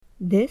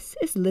This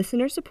is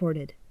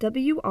listener-supported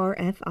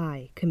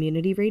WRFI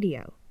Community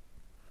Radio.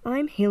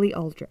 I'm Haley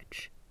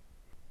Aldrich.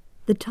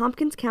 The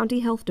Tompkins County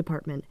Health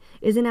Department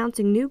is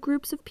announcing new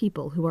groups of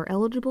people who are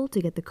eligible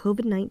to get the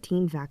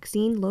COVID-19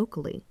 vaccine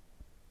locally.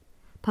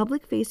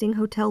 Public-facing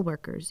hotel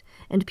workers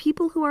and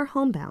people who are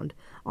homebound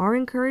are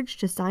encouraged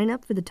to sign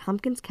up for the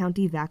Tompkins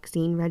County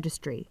Vaccine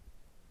Registry.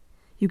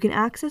 You can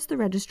access the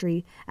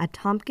registry at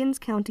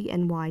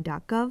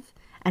tompkinscountyny.gov,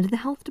 and the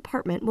health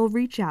department will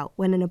reach out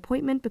when an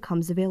appointment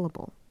becomes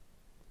available.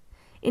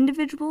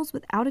 Individuals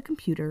without a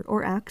computer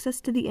or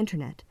access to the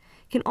internet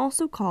can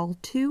also call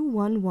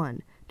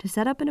 211 to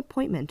set up an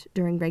appointment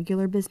during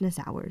regular business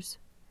hours.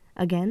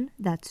 Again,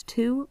 that's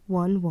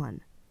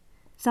 211.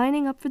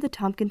 Signing up for the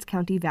Tompkins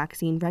County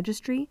Vaccine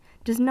Registry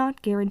does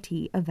not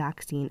guarantee a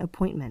vaccine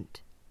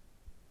appointment.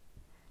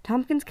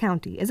 Tompkins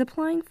County is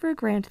applying for a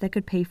grant that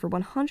could pay for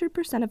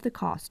 100% of the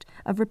cost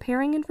of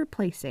repairing and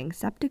replacing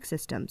septic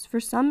systems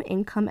for some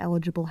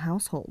income-eligible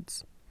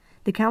households.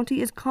 The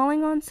county is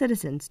calling on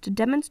citizens to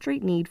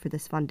demonstrate need for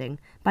this funding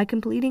by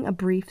completing a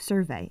brief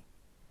survey.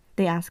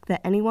 They ask that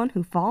anyone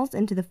who falls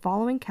into the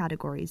following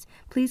categories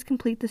please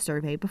complete the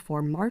survey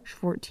before March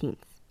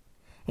 14th.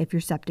 If your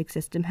septic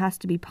system has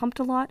to be pumped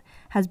a lot,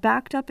 has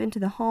backed up into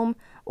the home,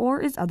 or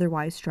is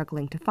otherwise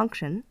struggling to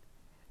function,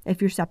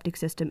 if your septic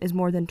system is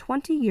more than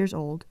 20 years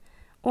old,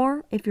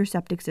 or if your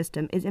septic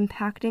system is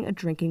impacting a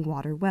drinking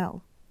water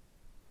well.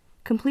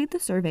 Complete the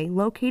survey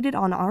located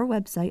on our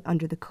website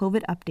under the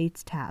COVID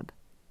Updates tab.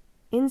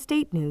 In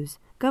state news,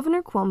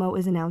 Governor Cuomo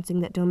is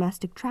announcing that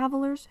domestic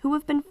travelers who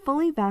have been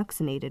fully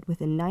vaccinated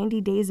within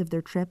 90 days of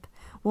their trip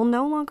will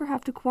no longer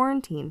have to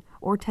quarantine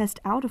or test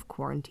out of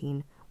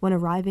quarantine when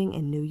arriving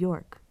in New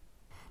York.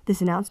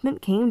 This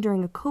announcement came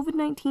during a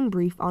COVID-19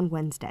 brief on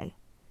Wednesday.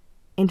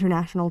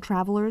 International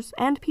travelers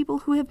and people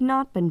who have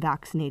not been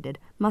vaccinated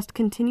must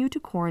continue to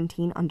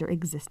quarantine under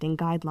existing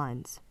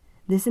guidelines.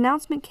 This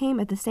announcement came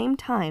at the same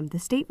time the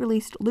state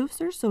released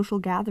looser social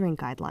gathering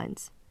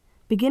guidelines.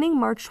 Beginning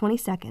March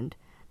 22nd,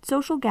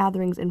 social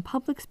gatherings in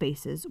public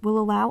spaces will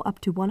allow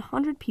up to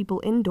 100 people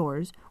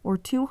indoors or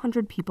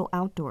 200 people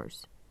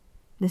outdoors.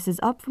 This is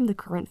up from the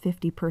current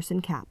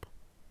 50-person cap.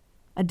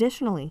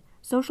 Additionally,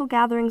 social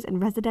gatherings in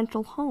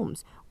residential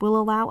homes will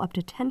allow up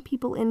to 10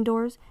 people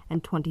indoors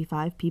and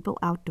 25 people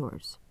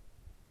outdoors.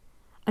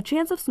 A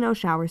chance of snow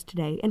showers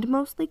today and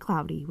mostly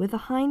cloudy with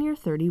a high near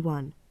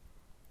 31.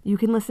 You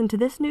can listen to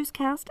this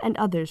newscast and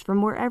others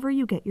from wherever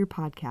you get your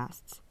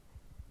podcasts.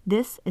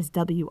 This is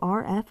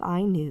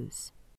WRFI News.